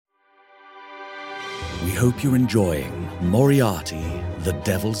hope you're enjoying Moriarty, The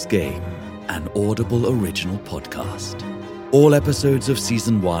Devil's Game, an Audible original podcast. All episodes of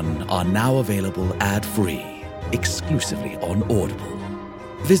Season 1 are now available ad-free, exclusively on Audible.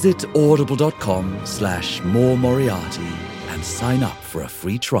 Visit audible.com/more Moriarty and sign up for a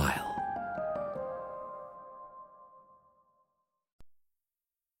free trial.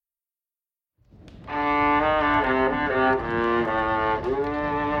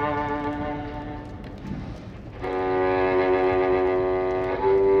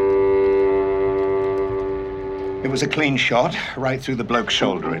 It was a clean shot, right through the bloke's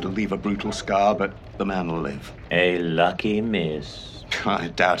shoulder. It'll leave a brutal scar, but the man will live. A lucky miss. I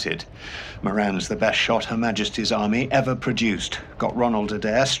doubt it. Moran's the best shot Her Majesty's army ever produced. Got Ronald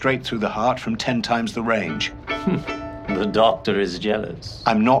Adair straight through the heart from 10 times the range. The doctor is jealous.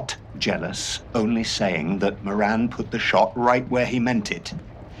 I'm not jealous, only saying that Moran put the shot right where he meant it.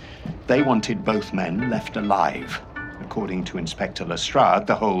 They wanted both men left alive. According to Inspector Lestrade,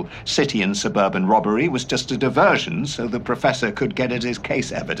 the whole city and suburban robbery was just a diversion so the professor could get at his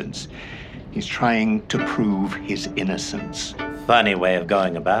case evidence. He's trying to prove his innocence. Funny way of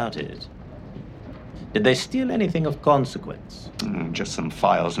going about it. Did they steal anything of consequence? Just some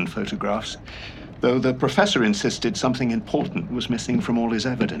files and photographs. Though the professor insisted something important was missing from all his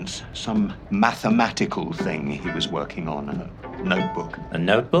evidence. Some mathematical thing he was working on, a notebook. A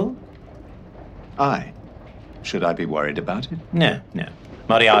notebook? Aye. Should I be worried about it? No.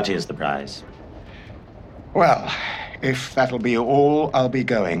 Moriarty is the prize. Well, if that'll be all, I'll be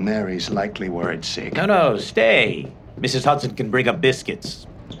going. Mary's likely worried sick. No, stay. Mrs. Hudson can bring up biscuits.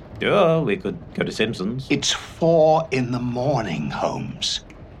 Sure, we could go to Simpson's. It's 4 a.m, Holmes.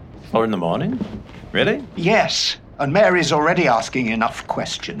 4 a.m? Really? Yes, and Mary's already asking enough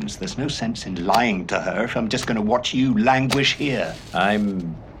questions. There's no sense in lying to her if I'm just going to watch you languish here.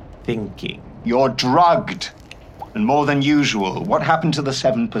 I'm thinking. You're drugged. And more than usual. What happened to the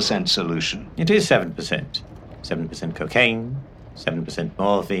 7% solution? It is 7%. 7% cocaine, 7%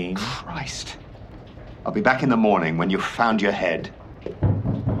 morphine. Christ. I'll be back in the morning when you've found your head.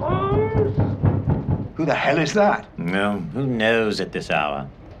 Who the hell is that? No, who knows at this hour?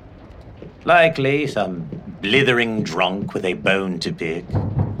 Likely some blithering drunk with a bone to pick.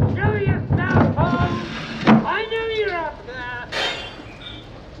 Show yourself, Holmes! I know you're up there!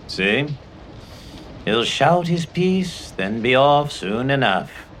 See? He'll shout his piece, then be off soon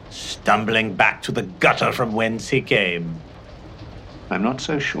enough, stumbling back to the gutter from whence he came. I'm not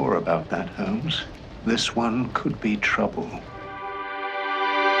so sure about that, Holmes. This one could be trouble.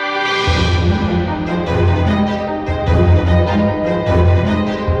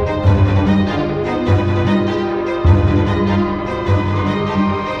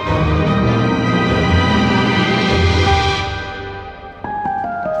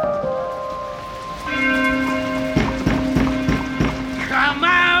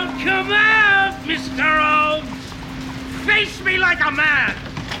 Come out, Mr. Holmes! Face me like a man!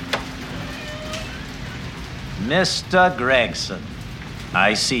 Mr. Gregson,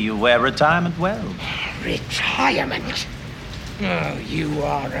 I see you wear retirement well. Retirement? Oh, you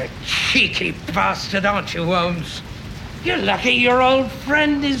are a cheeky bastard, aren't you, Holmes? You're lucky your old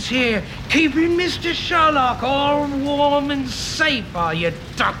friend is here, keeping Mr. Sherlock all warm and safe, are you,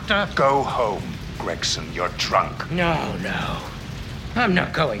 Doctor? Go home, Gregson. You're drunk. No. I'm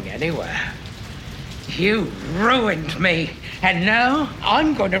not going anywhere. You ruined me, and now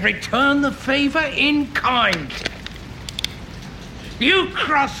I'm going to return the favor in kind. You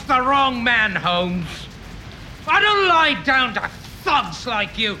crossed the wrong man, Holmes. I don't lie down to thugs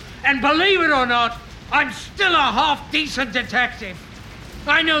like you, and believe it or not, I'm still a half-decent detective.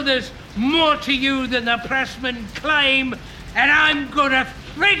 I know there's more to you than the pressmen claim, and I'm going to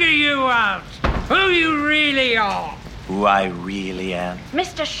figure you out, who you really are. Who I really am.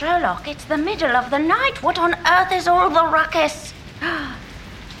 Mr. Sherlock, it's the middle of the night. What on earth is all the ruckus?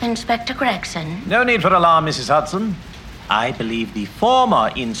 Inspector Gregson. No need for alarm, Mrs. Hudson. I believe the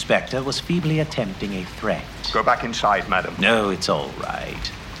former inspector was feebly attempting a threat. Go back inside, madam. No, it's all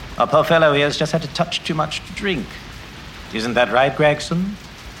right. Our poor fellow here has just had to touch too much to drink. Isn't that right, Gregson?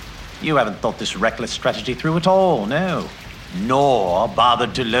 You haven't thought this reckless strategy through at all, no. Nor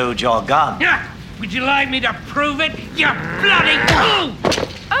bothered to load your gun. Yeah. Would you like me to prove it, you bloody fool?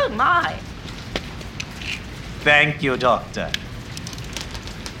 Oh, my. Thank you, Doctor.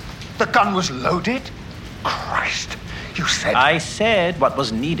 The gun was loaded? Christ, you said... I said what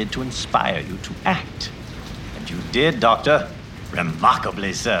was needed to inspire you to act. And you did, Doctor.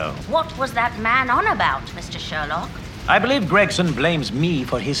 Remarkably so. What was that man on about, Mr. Sherlock? I believe Gregson blames me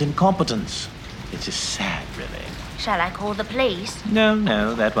for his incompetence. It is sad, really. Shall I call the police?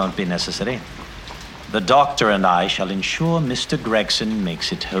 No, that won't be necessary. The doctor and I shall ensure Mr. Gregson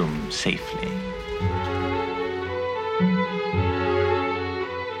makes it home safely.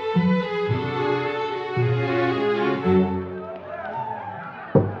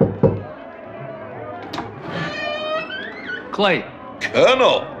 Clay.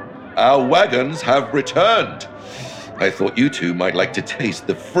 Colonel, our wagons have returned. I thought you two might like to taste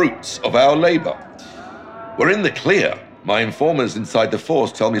the fruits of our labor. We're in the clear. My informers inside the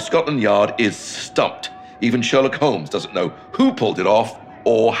force tell me Scotland Yard is stumped. Even Sherlock Holmes doesn't know who pulled it off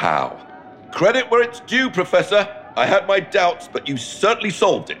or how. Credit where it's due, Professor. I had my doubts, but you certainly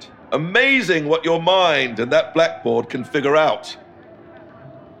solved it. Amazing what your mind and that blackboard can figure out.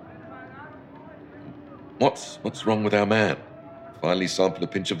 What's wrong with our man? Finally sampled a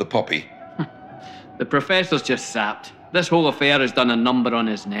pinch of the poppy. The Professor's just sapped. This whole affair has done a number on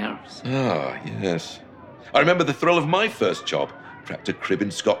his nerves. Ah, yes. I remember the thrill of my first job. Cracked a crib in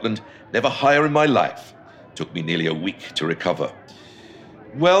Scotland. Never higher in my life. Took me nearly a week to recover.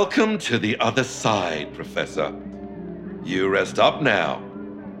 Welcome to the other side, Professor. You rest up now.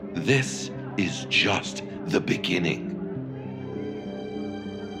 This is just the beginning.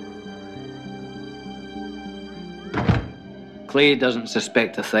 Clay doesn't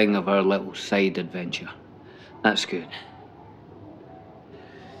suspect a thing of our little side adventure. That's good.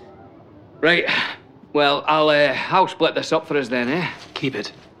 Right. Well, I'll split this up for us then, eh? Keep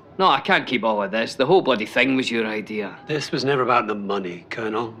it. No, I can't keep all of this. The whole bloody thing was your idea. This was never about the money,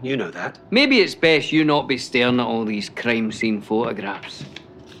 Colonel. You know that. Maybe it's best you not be staring at all these crime scene photographs.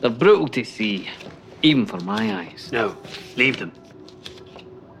 They're brutal to see, even for my eyes. No, leave them.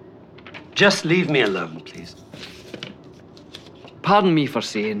 Just leave me alone, please. Pardon me for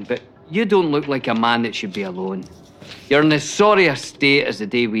saying, but you don't look like a man that should be alone. You're in as sorry a state as the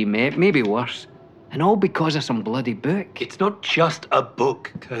day we met, maybe worse. And all because of some bloody book. It's not just a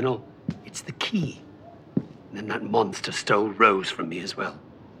book, Colonel. It's the key. And then that monster stole Rose from me as well.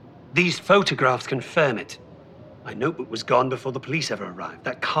 These photographs confirm it. My notebook was gone before the police ever arrived.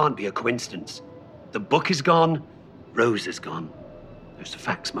 That can't be a coincidence. The book is gone, Rose is gone. Those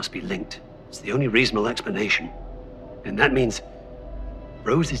facts must be linked. It's the only reasonable explanation. And that means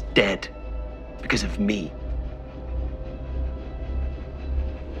Rose is dead because of me.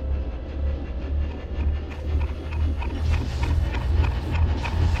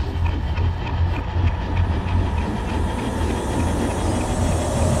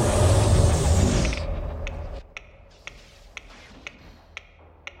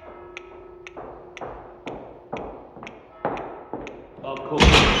 Of course,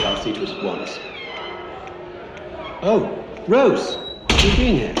 I'll see to us once. Oh, Rose. What are you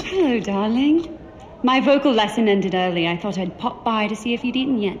doing here? Hello, darling. My vocal lesson ended early. I thought I'd pop by to see if you'd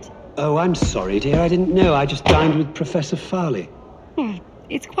eaten yet. Oh, I'm sorry, dear. I didn't know. I just dined with Professor Farley. Oh,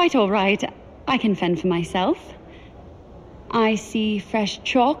 it's quite all right. I can fend for myself. I see fresh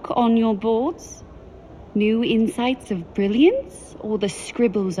chalk on your boards. New insights of brilliance or the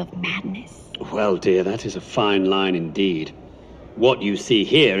scribbles of madness? Well, dear, that is a fine line indeed. What you see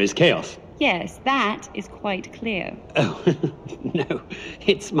here is chaos. Yes, that is quite clear. Oh, no.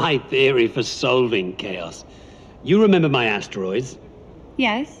 It's my theory for solving chaos. You remember my asteroids?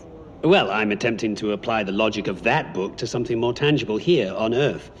 Yes. Well, I'm attempting to apply the logic of that book to something more tangible here on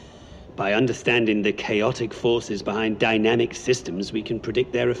Earth. By understanding the chaotic forces behind dynamic systems, we can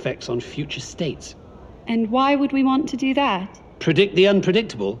predict their effects on future states. And why would we want to do that? Predict the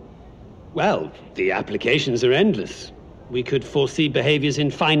unpredictable? Well, the applications are endless. We could foresee behaviors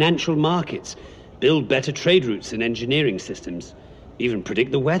in financial markets, build better trade routes and engineering systems, even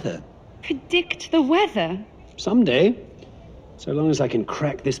predict the weather. Predict the weather? Someday. So long as I can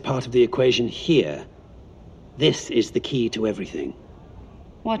crack this part of the equation here. This is the key to everything.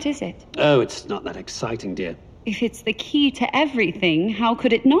 What is it? Oh, it's not that exciting, dear. If it's the key to everything, how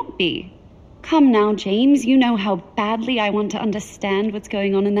could it not be? Come now, James. You know how badly I want to understand what's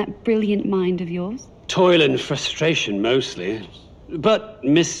going on in that brilliant mind of yours. Toil and frustration, mostly. But,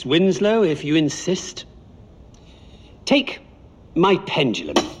 Miss Winslow, if you insist. Take my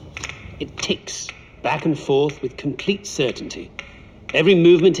pendulum. It ticks back and forth with complete certainty. Every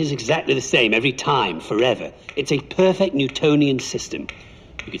movement is exactly the same, every time, forever. It's a perfect Newtonian system.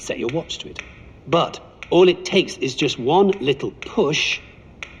 You could set your watch to it. But all it takes is just one little push.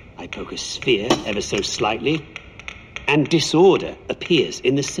 I poke a sphere ever so slightly, and disorder appears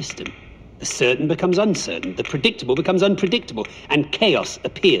in the system. The certain becomes uncertain, the predictable becomes unpredictable, and chaos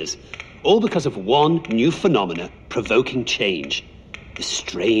appears. All because of one new phenomena provoking change. The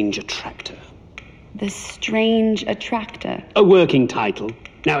strange attractor. The strange attractor. A working title.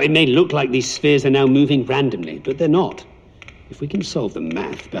 Now, it may look like these spheres are now moving randomly, but they're not. If we can solve the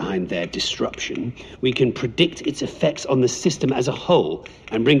math behind their disruption, we can predict its effects on the system as a whole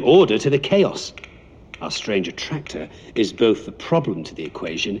and bring order to the chaos. Our strange attractor is both the problem to the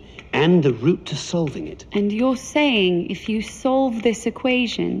equation and the route to solving it. And you're saying if you solve this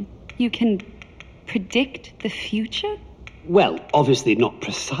equation, you can predict the future? Well, obviously not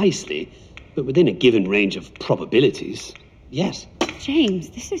precisely, but within a given range of probabilities, yes. James,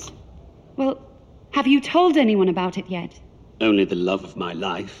 this is... Well, have you told anyone about it yet? Only the love of my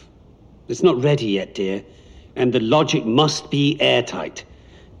life. It's not ready yet, dear, and the logic must be airtight.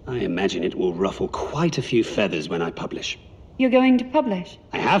 I imagine it will ruffle quite a few feathers when I publish. You're going to publish?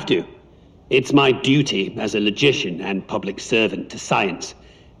 I have to. It's my duty as a logician and public servant to science.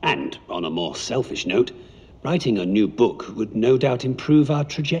 And, on a more selfish note, writing a new book would no doubt improve our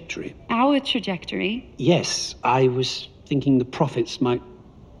trajectory. Our trajectory? Yes, I was thinking the profits might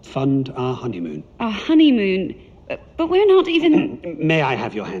fund our honeymoon. Our honeymoon? But we're not even... May I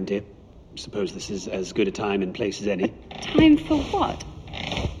have your hand, dear? Suppose this is as good a time and place as any. Time for what?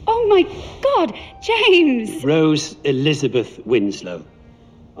 Oh my God, James! Rose Elizabeth Winslow.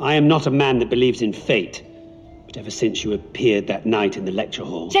 I am not a man that believes in fate, but ever since you appeared that night in the lecture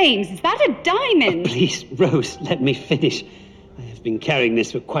hall... James, is that a diamond? Please, Rose, let me finish. I have been carrying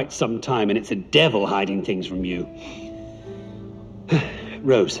this for quite some time, and it's a devil hiding things from you.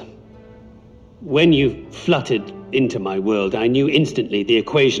 Rose, when you fluttered into my world, I knew instantly the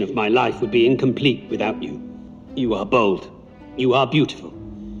equation of my life would be incomplete without you. You are bold. You are beautiful.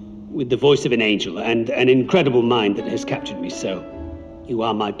 With the voice of an angel and an incredible mind that has captured me so. You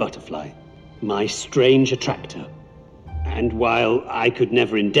are my butterfly, my strange attractor. And while I could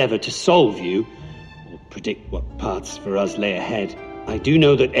never endeavor to solve you, or predict what paths for us lay ahead, I do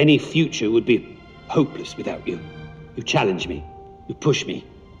know that any future would be hopeless without you. You challenge me. You push me.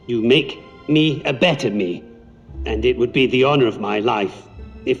 You make me a better me. And it would be the honor of my life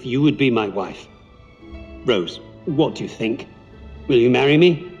if you would be my wife. Rose, what do you think? Will you marry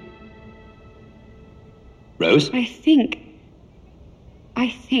me? Rose? I think...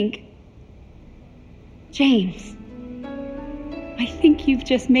 James, I think you've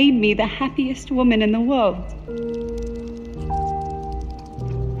just made me the happiest woman in the world.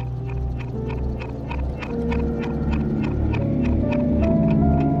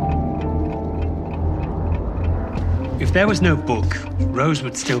 If there was no book, Rose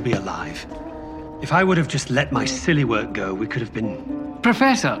would still be alive. If I would have just let my silly work go, we could have been...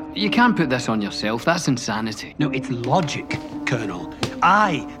 Professor, you can't put this on yourself. That's insanity. No, it's logic, Colonel.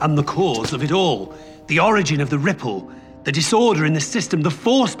 I am the cause of it all. The origin of the ripple, the disorder in the system, the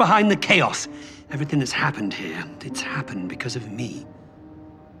force behind the chaos. Everything that's happened here, it's happened because of me.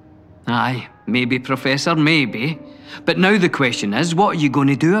 Aye, maybe, Professor, maybe. But now the question is, what are you going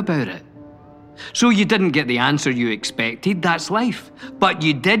to do about it? So you didn't get the answer you expected, that's life. But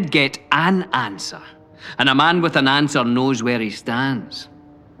you did get an answer. And a man with an answer knows where he stands.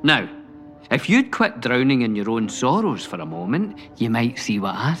 Now, if you'd quit drowning in your own sorrows for a moment, you might see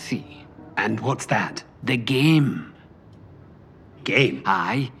what I see. And what's that? The game. Game?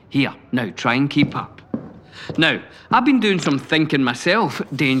 Aye. Here, now try and keep up. Now, I've been doing some thinking myself,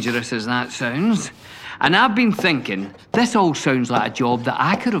 dangerous as that sounds. And I've been thinking, this all sounds like a job that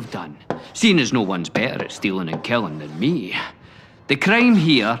I could have done, seeing as no one's better at stealing and killing than me. The crime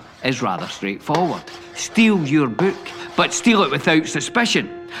here is rather straightforward. Steal your book, but steal it without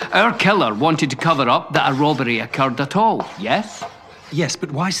suspicion. Our killer wanted to cover up that a robbery occurred at all, yes? Yes,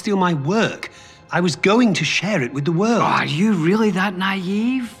 but why steal my work? I was going to share it with the world. Are you really that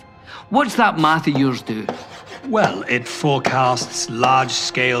naive? What's that math of yours do? Well, it forecasts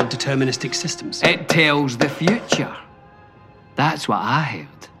large-scale deterministic systems. It tells the future. That's what I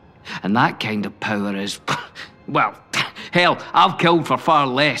heard. And that kind of power is... Well, hell, I've killed for far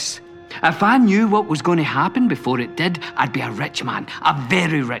less. If I knew what was going to happen before it did, I'd be a rich man, a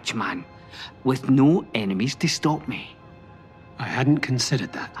very rich man, with no enemies to stop me. I hadn't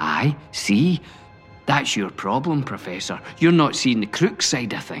considered that. Aye, see? That's your problem, Professor. You're not seeing the crook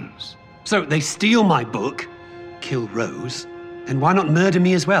side of things. So they steal my book, kill Rose, and why not murder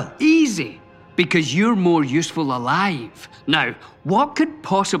me as well? Easy, because you're more useful alive. Now, what could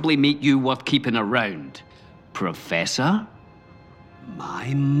possibly make you worth keeping around? Professor?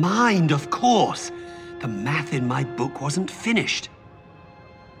 My mind, of course. The math in my book wasn't finished.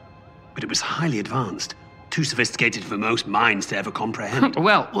 But it was highly advanced. Too sophisticated for most minds to ever comprehend.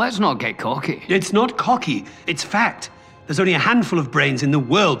 Well, let's not get cocky. It's not cocky. It's fact. There's only a handful of brains in the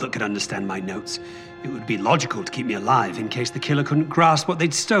world that could understand my notes. It would be logical to keep me alive in case the killer couldn't grasp what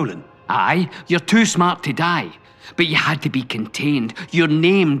they'd stolen. Aye, you're too smart to die. But you had to be contained. Your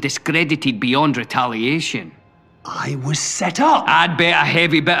name discredited beyond retaliation. I was set up. I'd bet a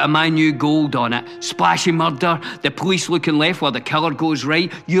heavy bit of my new gold on it. Splashy murder, the police looking left while the killer goes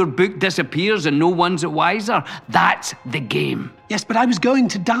right, your book disappears and no one's the wiser. That's the game. Yes, but I was going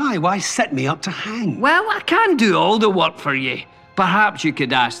to die. Why set me up to hang? Well, I can't do all the work for you. Perhaps you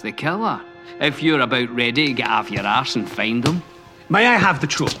could ask the killer, if you're about ready to get off your arse and find him. May I have the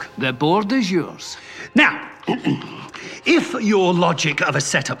truck? The board is yours. Now, if your logic of a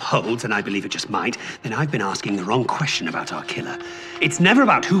setup holds, and I believe it just might, then I've been asking the wrong question about our killer. It's never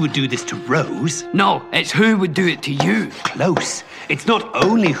about who would do this to Rose. No, it's who would do it to you. Close. It's not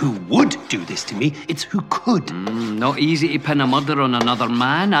only who would do this to me, it's who could. Not easy to pin a murder on another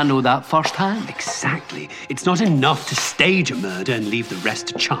man. I know that firsthand. Exactly. It's not enough to stage a murder and leave the rest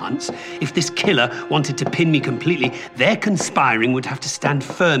to chance. If this killer wanted to pin me completely, their conspiring would have to stand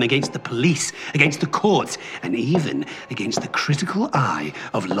firm against the police, against the courts, and even against the critical eye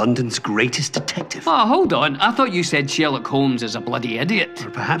of London's greatest detective. Oh, hold on. I thought you said Sherlock Holmes is a bloody idiot. Or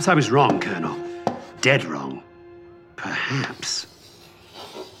perhaps I was wrong, Colonel. Dead wrong. Perhaps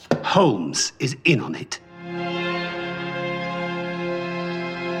Holmes is in on it.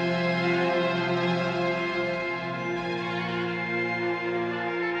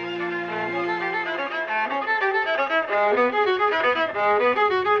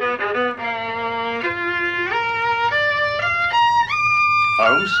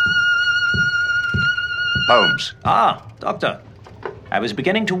 Holmes? Holmes. Ah, Doctor. I was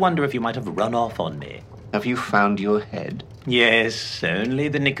beginning to wonder if you might have run off on me. Have you found your head? Yes, only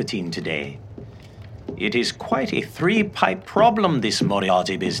the nicotine today. It is quite a three-pipe problem, this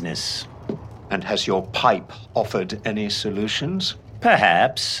Moriarty business. And has your pipe offered any solutions?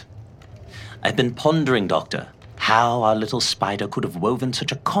 Perhaps. I've been pondering, Doctor, how our little spider could have woven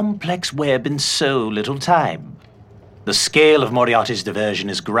such a complex web in so little time. The scale of Moriarty's diversion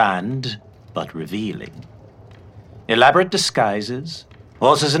is grand, but revealing. Elaborate disguises,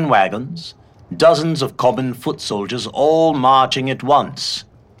 horses and wagons, dozens of common foot soldiers all marching at once.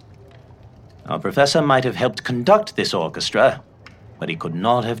 Our professor might have helped conduct this orchestra, but he could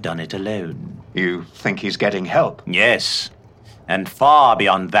not have done it alone. You think he's getting help? Yes, and far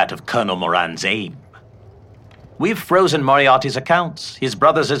beyond that of Colonel Moran's aim. We've frozen Moriarty's accounts, his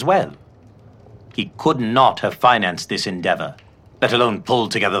brother's as well. He could not have financed this endeavor, let alone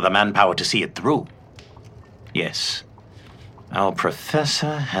pulled together the manpower to see it through. Yes, our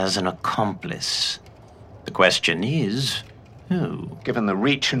professor has an accomplice. The question is, who? Given the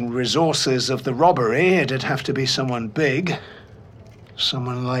reach and resources of the robbery, it'd have to be someone big.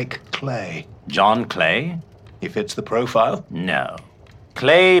 Someone like Clay. John Clay? He fits the profile? No.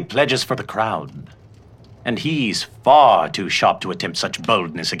 Clay pledges for the crown. And he's far too sharp to attempt such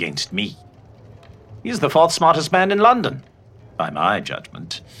boldness against me. He's the fourth smartest man in London, by my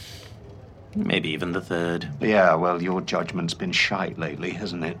judgment. Maybe even the third. Yeah, well, your judgment's been shite lately,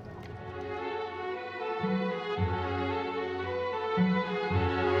 hasn't it?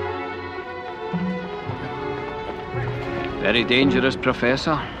 Very dangerous,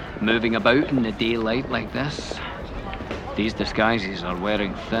 Professor. Moving about in the daylight like this. These disguises are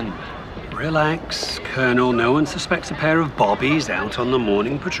wearing thin. Relax, Colonel. No one suspects a pair of bobbies out on the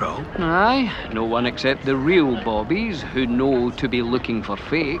morning patrol. Aye, no one except the real bobbies who know to be looking for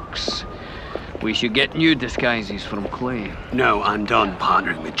fakes. We should get new disguises from Clay. No, I'm done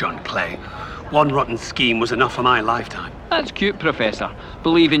partnering with John Clay. One rotten scheme was enough for my lifetime. That's cute, Professor.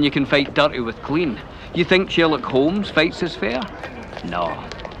 Believing you can fight dirty with clean. You think Sherlock Holmes fights as fair? No.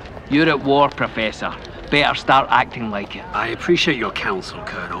 You're at war, Professor. Better start acting like it. I appreciate your counsel,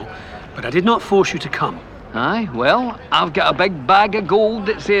 Colonel, but I did not force you to come. Aye, well, I've got a big bag of gold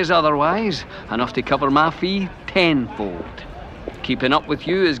that says otherwise. Enough to cover my fee tenfold. Keeping up with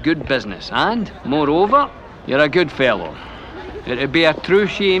you is good business, and, moreover, you're a good fellow. It'd be a true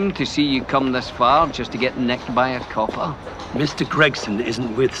shame to see you come this far just to get nicked by a copper. Mr. Gregson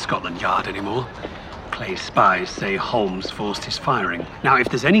isn't with Scotland Yard anymore. Clay's spies say Holmes forced his firing. Now, if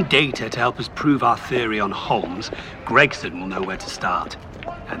there's any data to help us prove our theory on Holmes, Gregson will know where to start.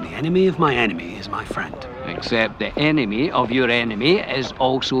 And the enemy of my enemy is my friend. Except the enemy of your enemy is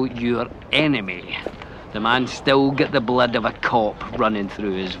also your enemy. The man still got the blood of a cop running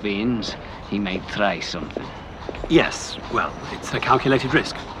through his veins. He might try something. Yes, well, it's a calculated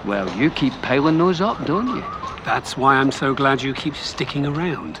risk. Well, you keep piling those up, don't you? That's why I'm so glad you keep sticking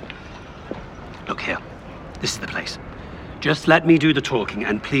around. Look here. This is the place. Just let me do the talking,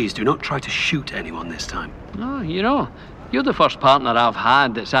 and please do not try to shoot anyone this time. Oh, you know, you're the first partner I've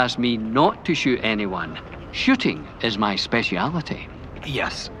had that's asked me not to shoot anyone. Shooting is my speciality.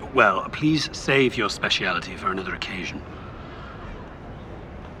 Yes. Well, please save your speciality for another occasion.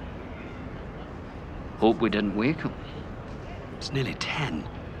 Hope we didn't wake him. It's nearly 10.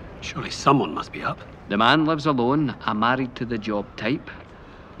 Surely someone must be up. The man lives alone, a married to the job type.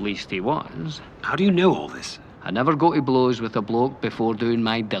 Least he was. How do you know all this? I never go to blows with a bloke before doing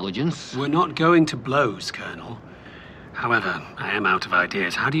my diligence. We're not going to blows, Colonel. However, I am out of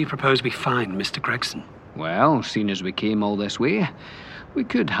ideas. How do you propose we find Mr. Gregson? Well, seeing as we came all this way, we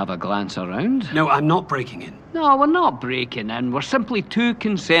could have a glance around. No, I'm not breaking in. No, we're not breaking in. We're simply two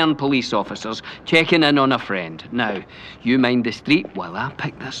concerned police officers checking in on a friend. Now, you mind the street while I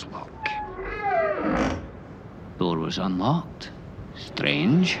pick this lock. Door was unlocked.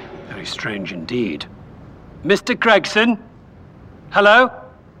 Strange. Very strange indeed. Mr. Gregson? Hello?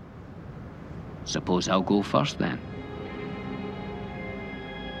 Suppose I'll go first then.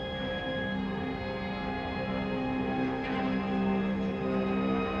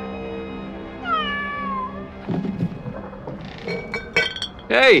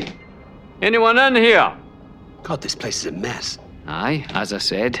 Hey! Anyone in here? God, this place is a mess. Aye, as I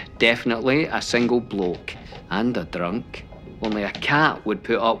said, definitely a single bloke. And a drunk. Only a cat would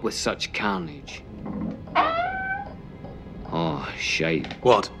put up with such carnage. Oh, shite.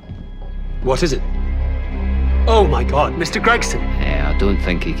 What? What is it? Oh my God, Mr. Gregson! I don't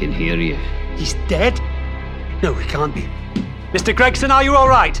think he can hear you. He's dead? No, he can't be. Mr. Gregson, are you all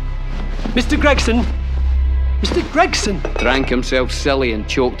right? Mr. Gregson? Mr. Gregson! Drank himself silly and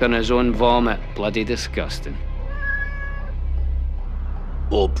choked on his own vomit. Bloody disgusting.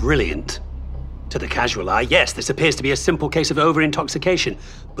 Or brilliant. To the casual eye, yes, this appears to be a simple case of over-intoxication.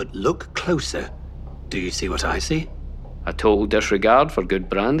 But look closer. Do you see what I see? A total disregard for good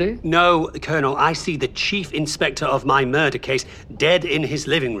brandy? No, Colonel, I see the chief inspector of my murder case dead in his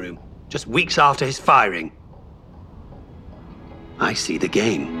living room, just weeks after his firing. I see the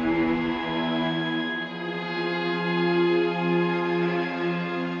game.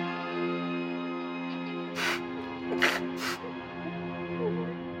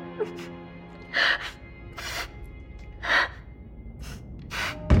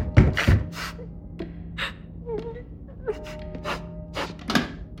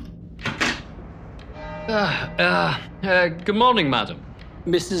 Good morning, madam.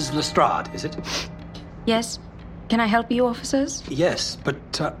 Mrs. Lestrade, is it? Yes. Can I help you, officers? Yes, but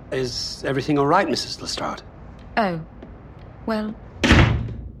is everything all right, Mrs. Lestrade? Oh. Well,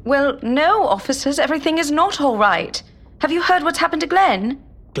 no, officers. Everything is not all right. Have you heard what's happened to Glenn?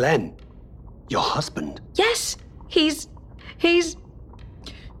 Glenn? Your husband? Yes.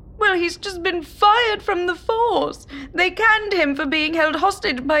 Well, he's just been fired from the force. They canned him for being held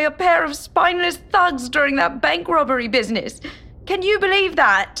hostage by a pair of spineless thugs during that bank robbery business. Can you believe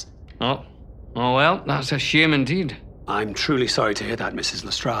that? Oh, well, that's a shame indeed. I'm truly sorry to hear that, Mrs.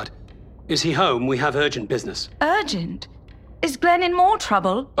 Lestrade. Is he home? We have urgent business. Urgent? Is Glenn in more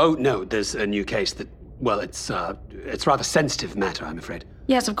trouble? Oh, no, there's a new case that, well, it's rather sensitive matter, I'm afraid.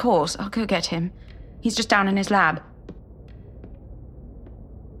 Yes, of course. I'll go get him. He's just down in his lab.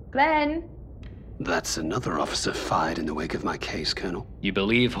 Glenn? That's another officer fired in the wake of my case, Colonel. You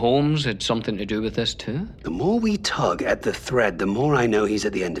believe Holmes had something to do with this too? The more we tug at the thread, the more I know he's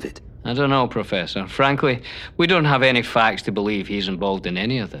at the end of it. I don't know, Professor. Frankly, we don't have any facts to believe he's involved in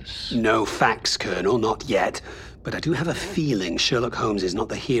any of this. No facts, Colonel, not yet. But I do have a feeling Sherlock Holmes is not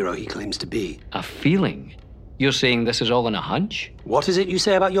the hero he claims to be. A feeling? You're saying this is all in a hunch? What is it you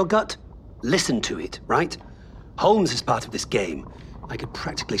say about your gut? Listen to it, right? Holmes is part of this game. I could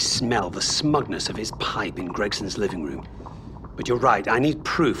practically smell the smugness of his pipe in Gregson's living room. But you're right, I need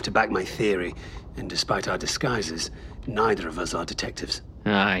proof to back my theory. And despite our disguises, neither of us are detectives.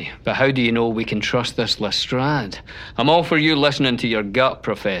 Aye, but how do you know we can trust this Lestrade? I'm all for you listening to your gut,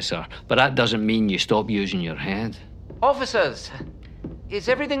 Professor, but that doesn't mean you stop using your head. Officers, is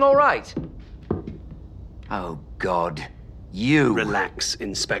everything all right? Oh, God. You... Relax,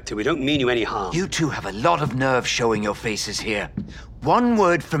 Inspector. We don't mean you any harm. You two have a lot of nerve showing your faces here. One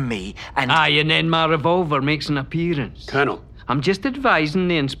word from me, and... Aye, and then my revolver makes an appearance. Colonel. I'm just advising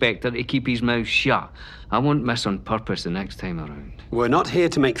the Inspector to keep his mouth shut. I won't miss on purpose the next time around. We're not here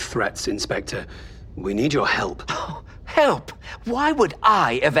to make threats, Inspector. We need your help. Oh, help? Why would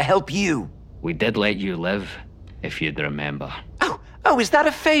I ever help you? We did let you live, if you'd remember. Oh, is that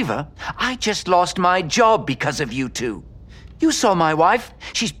a favor? I just lost my job because of you two. You saw my wife.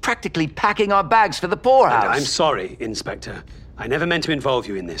 She's practically packing our bags for the poorhouse. I'm sorry, Inspector. I never meant to involve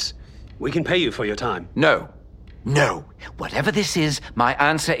you in this. We can pay you for your time. No. Whatever this is, my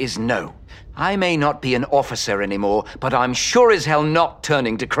answer is no. I may not be an officer anymore, but I'm sure as hell not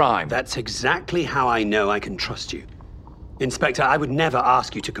turning to crime. That's exactly how I know I can trust you. Inspector, I would never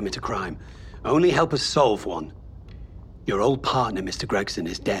ask you to commit a crime. Only help us solve one. Your old partner, Mr. Gregson,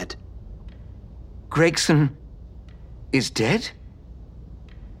 is dead. Gregson is dead?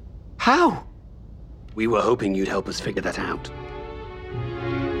 How? We were hoping you'd help us figure that out.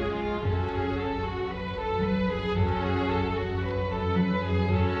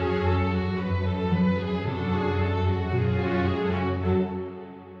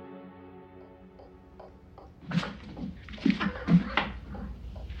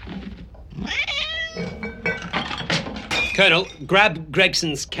 Colonel, grab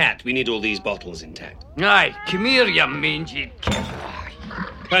Gregson's cat. We need all these bottles intact. Aye, come here, you mangy...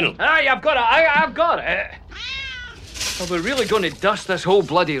 Colonel. Aye, I've got it. I've got it. Are we really going to dust this whole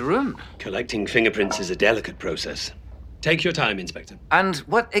bloody room? Collecting fingerprints is a delicate process. Take your time, Inspector. And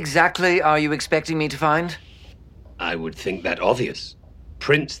what exactly are you expecting me to find? I would think that obvious.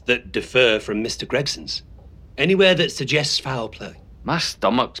 Prints that differ from Mr. Gregson's. Anywhere that suggests foul play. My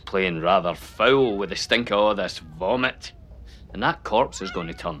stomach's playing rather foul with the stink of all this vomit. And that corpse is going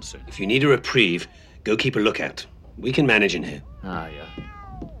to turn soon. If you need a reprieve, go keep a lookout. We can manage in here. Ah, yeah.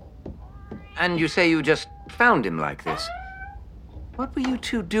 And you say you just found him like this? What were you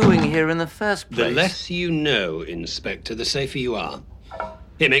two doing here in the first place? The less you know, Inspector, the safer you are.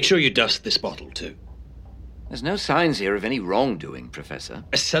 Here, make sure you dust this bottle, too. There's no signs here of any wrongdoing, Professor.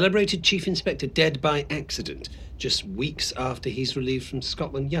 A celebrated Chief Inspector dead by accident, just weeks after he's relieved from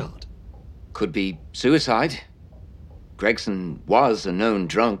Scotland Yard. Could be suicide. Gregson was a known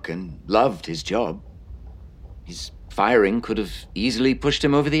drunk and loved his job. His firing could have easily pushed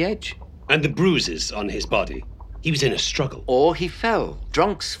him over the edge. And the bruises on his body. He was in a struggle. Or he fell.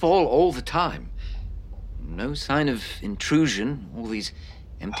 Drunks fall all the time. No sign of intrusion. All these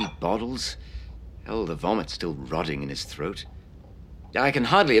empty bottles. Hell, the vomit's still rotting in his throat. I can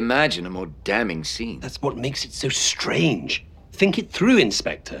hardly imagine a more damning scene. That's what makes it so strange. Think it through,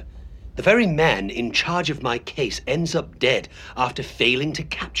 Inspector. The very man in charge of my case ends up dead after failing to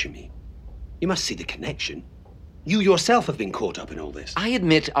capture me. You must see the connection. You yourself have been caught up in all this. I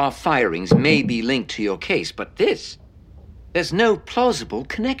admit our firings may be linked to your case, but there's no plausible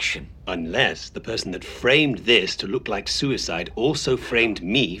connection. Unless the person that framed this to look like suicide also framed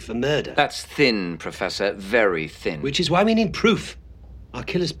me for murder. That's thin, Professor, very thin. Which is why we need proof. Our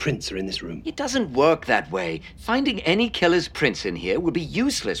killer's prints are in this room. It doesn't work that way. Finding any killer's prints in here would be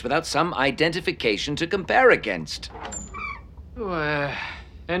useless without some identification to compare against.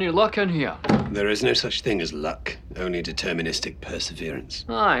 Any luck in here? There is no such thing as luck, only deterministic perseverance.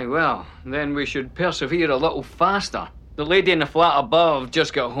 Aye, well, then we should persevere a little faster. The lady in the flat above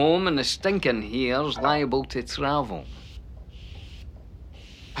just got home and the stinking here's liable to travel.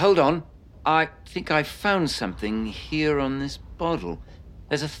 Hold on. I think I found something here on this bottle.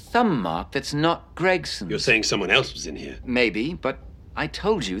 There's a thumb mark that's not Gregson's. You're saying someone else was in here? Maybe, but I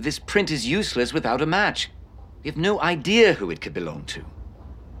told you this print is useless without a match. We have no idea who it could belong to.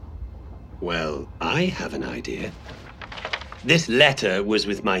 Well, I have an idea. This letter was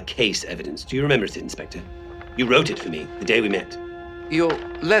with my case evidence. Do you remember it, Inspector? You wrote it for me the day we met. Your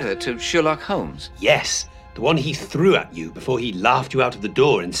letter to Sherlock Holmes? Yes, the one he threw at you before he laughed you out of the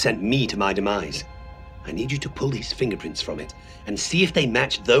door and sent me to my demise. I need you to pull his fingerprints from it and see if they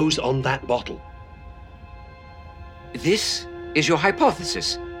match those on that bottle. This is your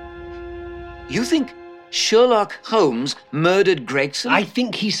hypothesis? You think Sherlock Holmes murdered Gregson? I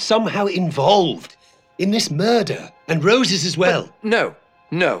think he's somehow involved in this murder, and Rose's as well. But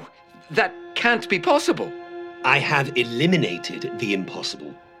no, that can't be possible. I have eliminated the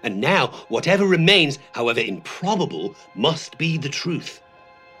impossible, and now whatever remains, however improbable, must be the truth.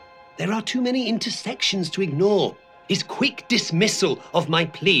 There are too many intersections to ignore. His quick dismissal of my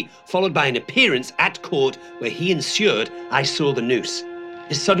plea, followed by an appearance at court where he ensured I saw the noose.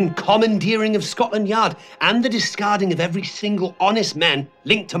 His sudden commandeering of Scotland Yard and the discarding of every single honest man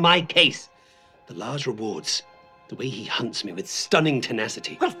linked to my case. The large rewards, the way he hunts me with stunning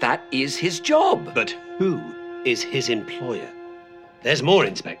tenacity. Well, that is his job. But who is his employer? There's more,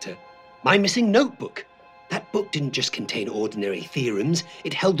 Inspector. My missing notebook. That book didn't just contain ordinary theorems,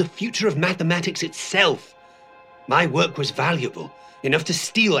 it held the future of mathematics itself. My work was valuable, enough to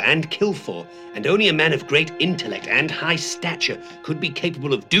steal and kill for, and only a man of great intellect and high stature could be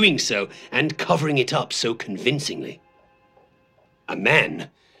capable of doing so and covering it up so convincingly. A man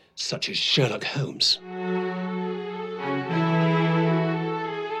such as Sherlock Holmes.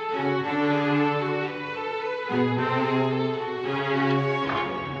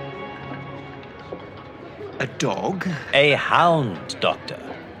 A dog? A hound, Doctor.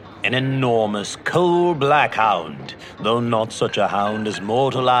 An enormous, coal-black hound, though not such a hound as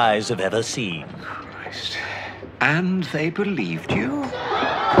mortal eyes have ever seen. Christ. And they believed you?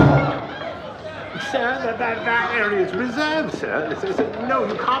 Sir, that area is reserved, sir. No,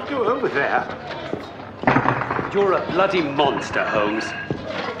 you can't go over there. You're a bloody monster, Holmes.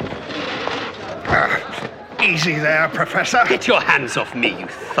 Easy there, Professor. Get your hands off me, you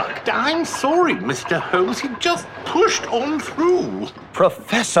thug. I'm sorry, Mr. Holmes. He just pushed on through.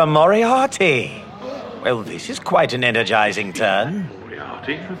 Professor Moriarty. Well, this is quite an energizing turn.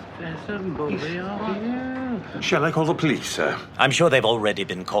 Professor Moriarty. Shall I call the police, sir? I'm sure they've already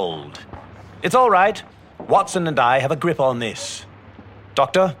been called. It's all right. Watson and I have a grip on this.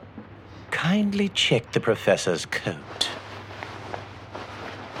 Doctor, kindly check the professor's coat.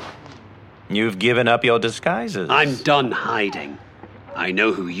 You've given up your disguises. I'm done hiding. I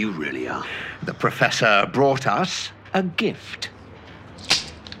know who you really are. The Professor brought us a gift.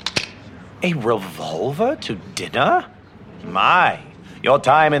 A revolver to dinner? My, your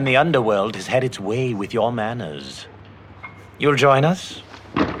time in the underworld has had its way with your manners. You'll join us?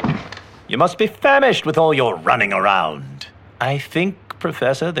 You must be famished with all your running around. I think,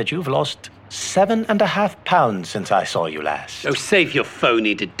 Professor, that you've lost 7.5 pounds since I saw you last. Oh, save your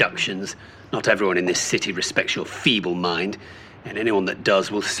phony deductions. Not everyone in this city respects your feeble mind, and anyone that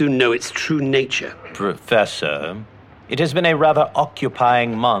does will soon know its true nature. Professor, it has been a rather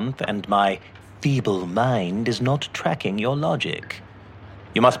occupying month, and my feeble mind is not tracking your logic.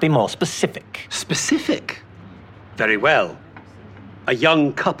 You must be more specific. Specific? Very well. A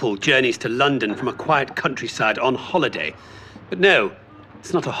young couple journeys to London from a quiet countryside on holiday. But no,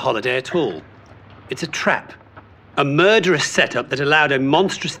 it's not a holiday at all. It's a trap. A murderous setup that allowed a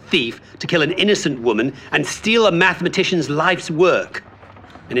monstrous thief to kill an innocent woman and steal a mathematician's life's work.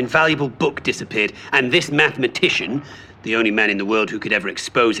 An invaluable book disappeared, and this mathematician, the only man in the world who could ever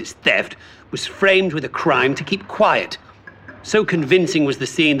expose its theft, was framed with a crime to keep quiet. So convincing was the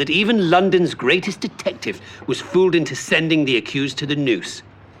scene that even London's greatest detective was fooled into sending the accused to the noose.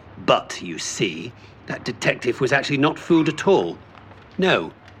 But, you see, that detective was actually not fooled at all.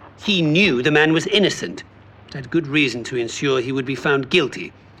 No, he knew the man was innocent, but had good reason to ensure he would be found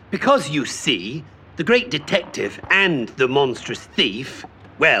guilty. Because, you see, the great detective and the monstrous thief,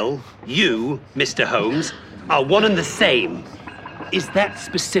 well, you, Mr. Holmes, are one and the same. Is that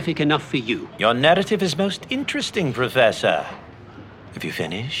specific enough for you? Your narrative is most interesting, Professor. Have you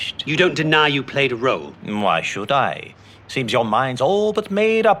finished? You don't deny you played a role? Why should I? Seems your mind's all but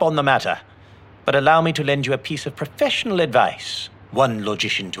made up on the matter. But allow me to lend you a piece of professional advice. One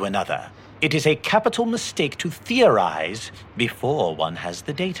logician to another. It is a capital mistake to theorize before one has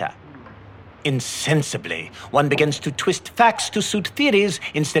the data. Insensibly, one begins to twist facts to suit theories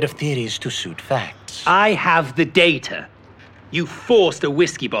instead of theories to suit facts. I have the data. You forced a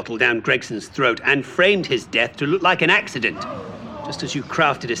whiskey bottle down Gregson's throat and framed his death to look like an accident, just as you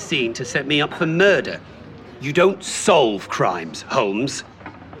crafted a scene to set me up for murder. You don't solve crimes, Holmes.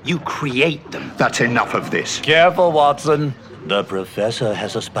 You create them. That's enough of this. Careful, Watson. The Professor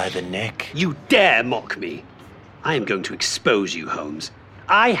has us by the neck. You dare mock me. I am going to expose you, Holmes.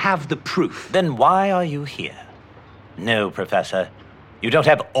 I have the proof. Then why are you here? No, Professor. You don't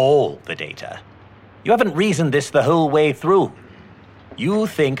have all the data. You haven't reasoned this the whole way through. You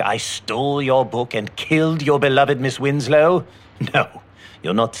think I stole your book and killed your beloved Miss Winslow? No,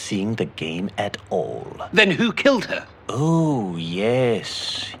 you're not seeing the game at all. Then who killed her? Oh,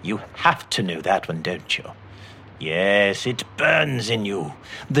 yes. You have to know that one, don't you? Yes, it burns in you.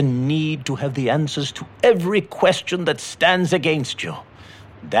 The need to have the answers to every question that stands against you.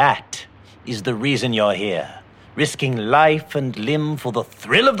 That is the reason you're here, risking life and limb for the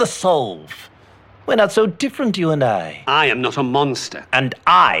thrill of the solve. We're not so different, you and I. I am not a monster. And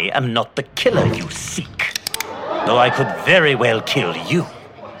I am not the killer you seek. Though I could very well kill you.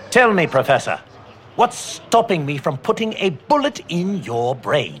 Tell me, Professor, what's stopping me from putting a bullet in your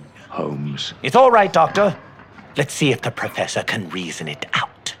brain? Holmes. It's all right, Doctor. Let's see if the Professor can reason it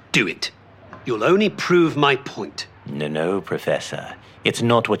out. Do it. You'll only prove my point. No, Professor. It's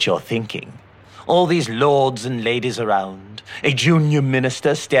not what you're thinking. All these lords and ladies around, a junior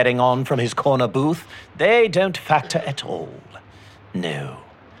minister staring on from his corner booth, they don't factor at all. No.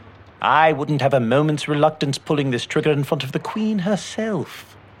 I wouldn't have a moment's reluctance pulling this trigger in front of the Queen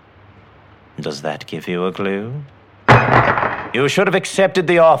herself. Does that give you a clue? You should have accepted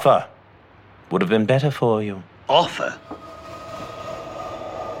the offer. Would have been better for you. Offer?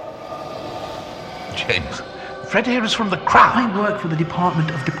 James, Fred here is from the Crown. I work for the Department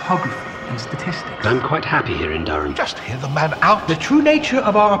of Topography and Statistics. I'm quite happy here in Durham. Just hear the man out. The true nature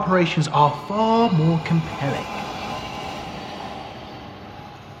of our operations are far more compelling.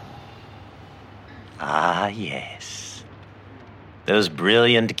 Ah, yes. Those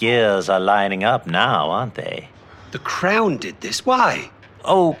brilliant gears are lining up now, aren't they? The Crown did this. Why?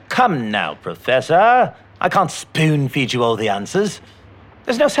 Oh, come now, Professor. I can't spoon-feed you all the answers.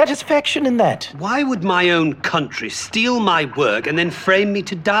 There's no satisfaction in that. Why would my own country steal my work and then frame me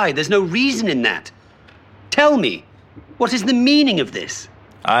to die? There's no reason in that. Tell me, what is the meaning of this?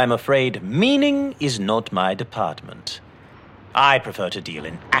 I'm afraid meaning is not my department. I prefer to deal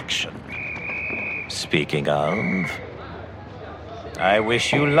in action. Speaking of, I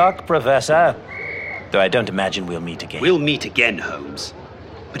wish you luck, Professor. Though I don't imagine we'll meet again. We'll meet again, Holmes.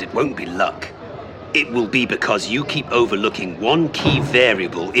 But it won't be luck. It will be because you keep overlooking one key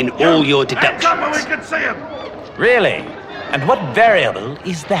variable in all your deductions. Hands up where we can see him! Really? And what variable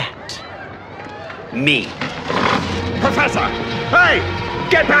is that? Me. Professor! Hey!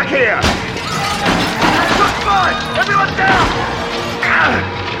 Get back here! Good fight! Everyone down!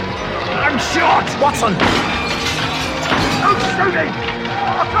 I'm shot! Watson! No shooting!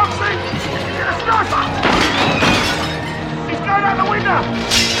 I can't see! He's in a sniper! He's going out the window!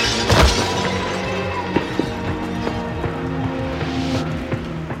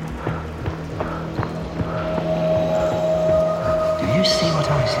 You see what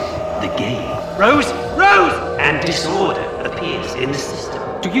I see? The game. Rose! And disorder appears in the system.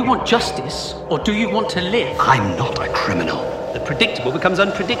 Do you want justice, or do you want to live? I'm not a criminal. The predictable becomes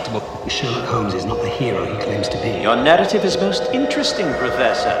unpredictable. Sherlock Holmes is not the hero he claims to be. Your narrative is most interesting,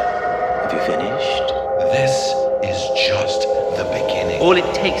 Professor. Have you finished? This is just the beginning. All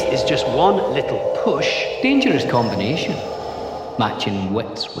it takes is just one little push. Dangerous combination. Matching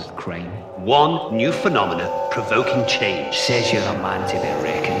wits with crime. One new phenomena provoking change. Says you're a man to be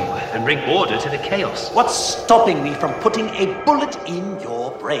reckoned with. And bring order to the chaos. What's stopping me from putting a bullet in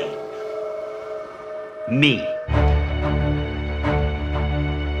your brain? Me.